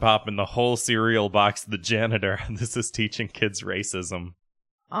Corn Pop in the whole cereal box the janitor? This is teaching kids racism.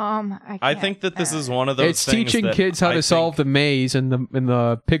 I think that this is one of those It's things teaching that kids how to solve the maze in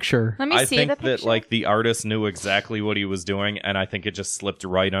the picture. Let me see the I think picture. that like the artist knew exactly what he was doing, and I think it just slipped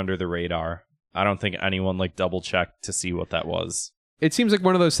right under the radar. I don't think anyone like double checked to see what that was. It seems like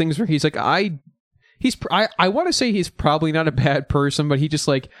one of those things where he's like, I want to say he's probably not a bad person, but he just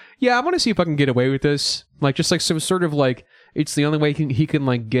like, yeah, I want to see if I can get away with this. Like, just like some sort of like, it's the only way he can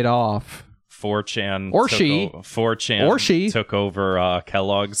like get off. 4chan or she 4chan or she took over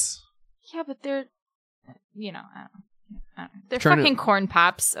Kellogg's. Yeah, but they're, you know, I don't know. They're fucking Corn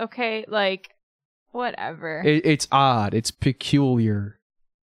Pops, okay? Like, whatever. It's odd. It's peculiar.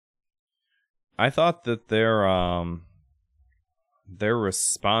 I thought that their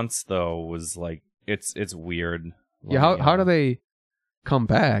response though was like it's weird. Yeah, how do they come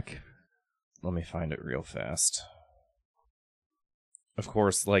back? Let me find it real fast. Of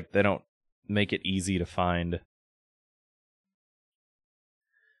course, like they don't make it easy to find.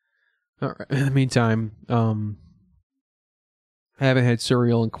 All right. In the meantime, I haven't had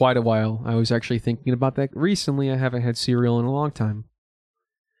cereal in quite a while. I was actually thinking about that recently. I haven't had cereal in a long time.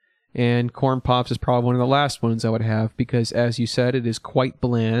 And Corn Pops is probably one of the last ones I would have because, as you said, it is quite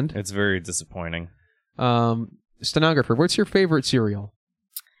bland. It's very disappointing. Stenographer, what's your favorite cereal?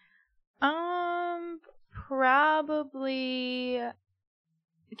 Probably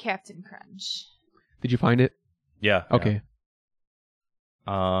Captain Crunch. Did you find it? Yeah. Okay.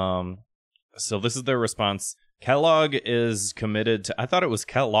 Yeah. So this is their response. Kellogg is committed to... I thought it was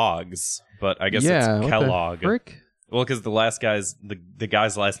Kellogg's, but I guess it's Kellogg. The frick? Well, because the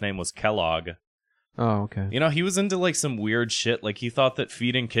guy's last name was Kellogg. Oh, okay. You know, he was into like some weird shit. Like he thought that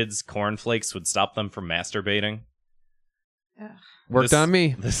feeding kids cornflakes would stop them from masturbating. Worked on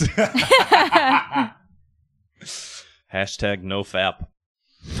me. Hashtag NoFap.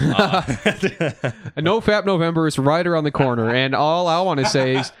 NoFap November is right around the corner, and all I want to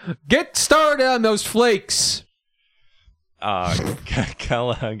say is, get started on those flakes.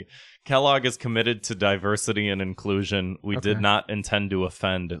 Kellogg is committed to diversity and inclusion. We did not intend to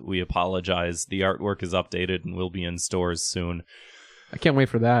offend. We apologize. The artwork is updated and will be in stores soon. I can't wait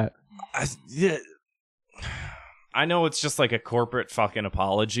for that. I know it's just like a corporate fucking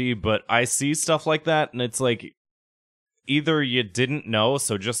apology, but I see stuff like that and it's like either you didn't know,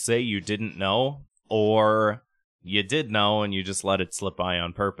 so just say you didn't know, or you did know and you just let it slip by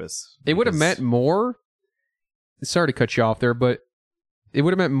on purpose. It would have meant more. Sorry to cut you off there, but it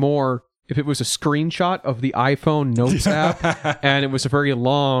would have meant more if it was a screenshot of the iPhone Notes app and it was a very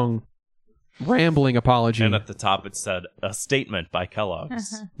long, rambling apology. And at the top it said, a statement by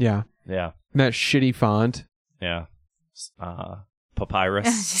Kellogg's. Yeah. Yeah. And that shitty font. Yeah. Papyrus.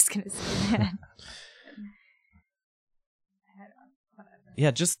 I was just going to say that. Yeah,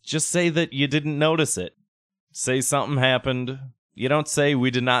 just say that you didn't notice it. Say something happened. You don't say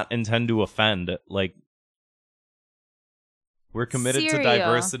we did not intend to offend. Like, we're committed to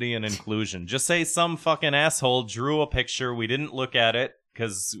diversity and inclusion. Just say some fucking asshole drew a picture. We didn't look at it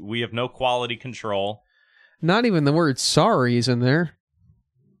because we have no quality control. Not even the word sorry is in there.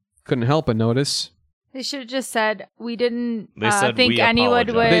 Couldn't help but notice. They should have just said, we didn't said think anyone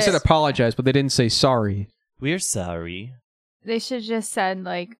would... They said apologize, but they didn't say sorry. We're sorry. They should have just said,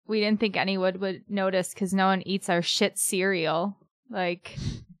 like, we didn't think anyone would notice because no one eats our shit cereal. Like,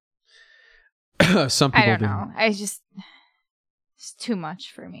 Some people I don't do. know. It's too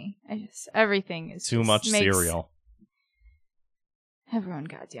much for me. Everything is Too just much makes cereal. Everyone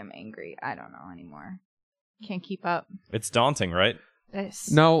goddamn angry. I don't know anymore. Can't keep up. It's daunting, right?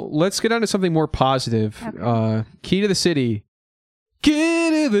 Now, let's get on to something more positive. Okay. Key to the City. Key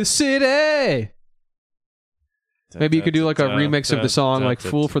to the City! Maybe you could do like a remix of the song, like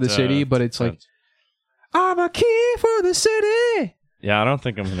Fool for the City, but it's like, I'm a key for the city! Yeah, I don't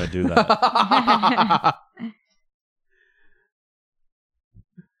think I'm going to do that.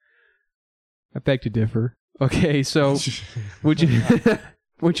 I beg to differ. Okay, so would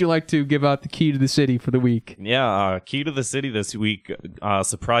you like to give out the key to the city for the week? Yeah, key to the city this week,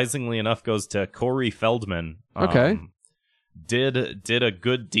 surprisingly enough, goes to Corey Feldman. Okay. Did a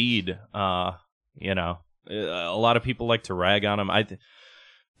good deed. You know, a lot of people like to rag on him.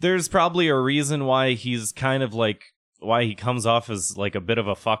 There's probably a reason why he's kind of like, why he comes off as like a bit of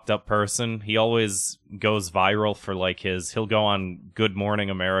a fucked up person. He always goes viral for like he'll go on Good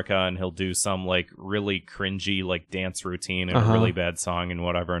Morning America and he'll do some like really cringy like dance routine and a really bad song and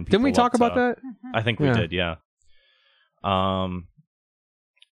whatever. And didn't we talk about that? I think we did, yeah.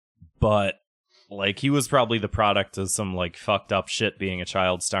 But like he was probably the product of some like fucked up shit being a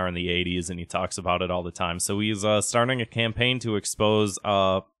child star in the 80s, and he talks about it all the time. So he's starting a campaign to expose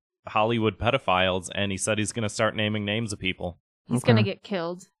Hollywood pedophiles, and he said he's going to start naming names of people. He's going to get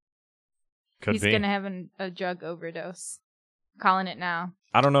killed. He's going to have a drug overdose. Calling it now.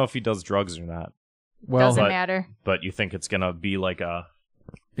 I don't know if he does drugs or not. Well, doesn't matter. But you think it's going to be like a...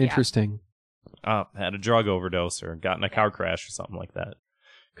 Interesting. Had a drug overdose or got in a car crash or something like that.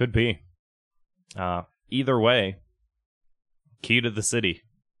 Could be. Either way, key to the city.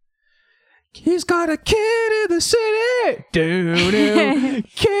 He's got a key to the city. Key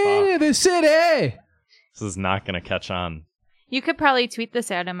to the city. This is not going to catch on. You could probably tweet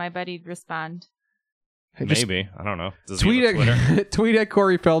this at him. I bet he'd respond. Maybe. I don't know. Does tweet he have a Twitter? Tweet at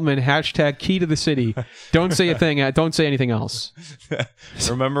Corey Feldman, hashtag key to the city. Don't say a thing. Don't say anything else.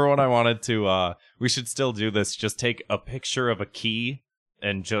 Remember when I wanted to, we should still do this, just take a picture of a key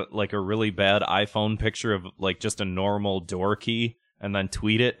and like a really bad iPhone picture of like just a normal door key, and then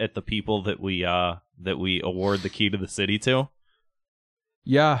tweet it at the people that we award the key to the city to.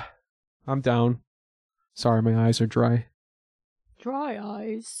 Yeah, I'm down. Sorry, my eyes are dry. Dry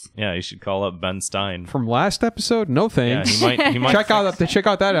eyes. Yeah, you should call up Ben Stein. From last episode? No thanks. Yeah, he might check out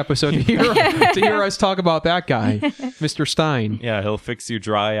that episode to hear us talk about that guy, Mr. Stein. Yeah, he'll fix your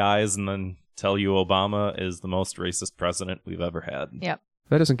dry eyes and then tell you Obama is the most racist president we've ever had. Yep.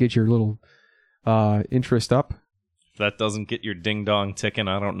 That doesn't get your little interest up. If that doesn't get your ding dong ticking,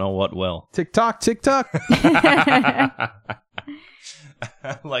 I don't know what will. Tick tock, tick tock.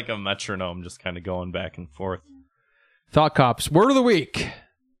 Like a metronome, just kind of going back and forth. Thought Cops, word of the week.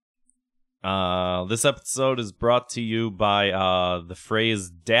 This episode is brought to you by the phrase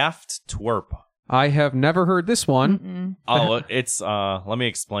daft twerp. I have never heard this one. Oh, it's let me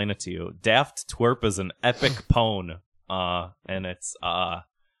explain it to you. Daft twerp is an epic pone. And it's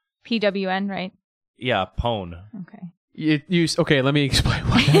PWN, right? Yeah, pone. Okay. Okay, let me explain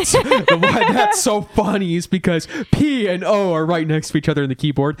why that's so funny is because P and O are right next to each other in the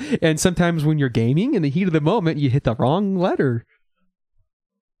keyboard, and sometimes when you're gaming in the heat of the moment, you hit the wrong letter.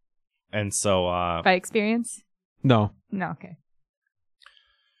 And so by experience? No, okay.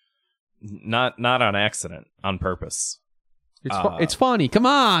 Not on accident, on purpose. It's funny. Come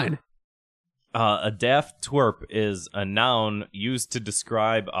on. A daft twerp is a noun used to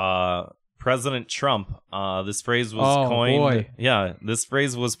describe President Trump. This phrase was coined. Boy. Yeah, this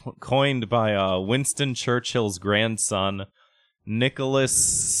phrase was coined by Winston Churchill's grandson, Nicholas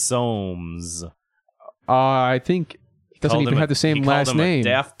Soames. I think doesn't even have the same last name. A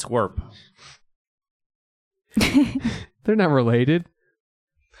daft twerp. They're not related.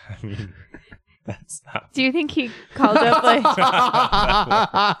 I mean, that's not. Do you think he called up like?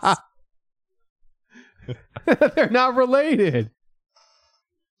 They're not related.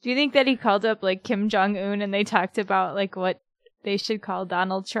 Do you think that he called up like Kim Jong-un and they talked about like what they should call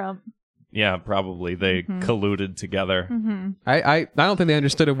Donald Trump? Yeah, probably. They colluded together. Mm-hmm. I don't think they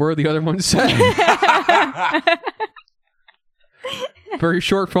understood a word the other one said. Very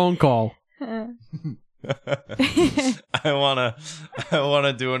short phone call. I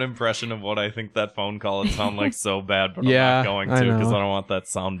wanna do an impression of what I think that phone call would sound like so bad, but I'm not going to because I don't want that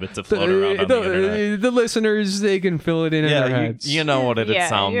sound bit to float around on the internet. The listeners, they can fill it in their heads. You know what it'd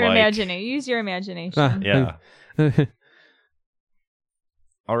sound like. Use your imagination. Yeah.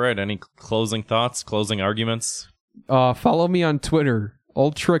 All right. Any closing thoughts? Closing arguments? Follow me on Twitter,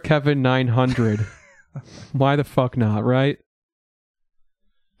 UltraKevin900. Why the fuck not, right?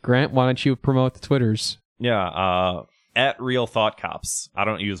 Grant, why don't you promote the Twitters? Yeah, at Real Thought Cops. I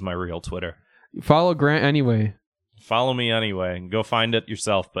don't use my real Twitter. Follow Grant anyway. Follow me anyway. Go find it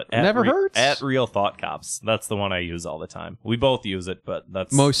yourself. But Never hurts. At Real Thought Cops. That's the one I use all the time. We both use it, but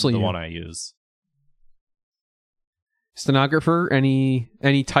that's mostly the you. one I use. Stenographer, any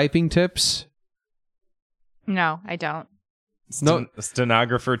typing tips? No, I don't.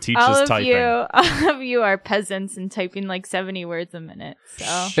 Stenographer teaches typing. All of you are peasants and typing like 70 words a minute.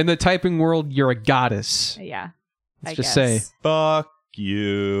 So in the typing world, you're a goddess. Yeah. Let's just say. Fuck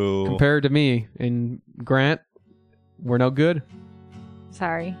you. Compared to me and Grant, we're no good.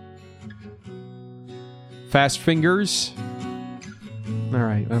 Sorry. Fast fingers. All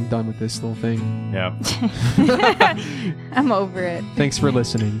right, I'm done with this little thing. Yeah. I'm over it. Thanks for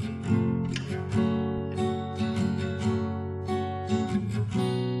listening.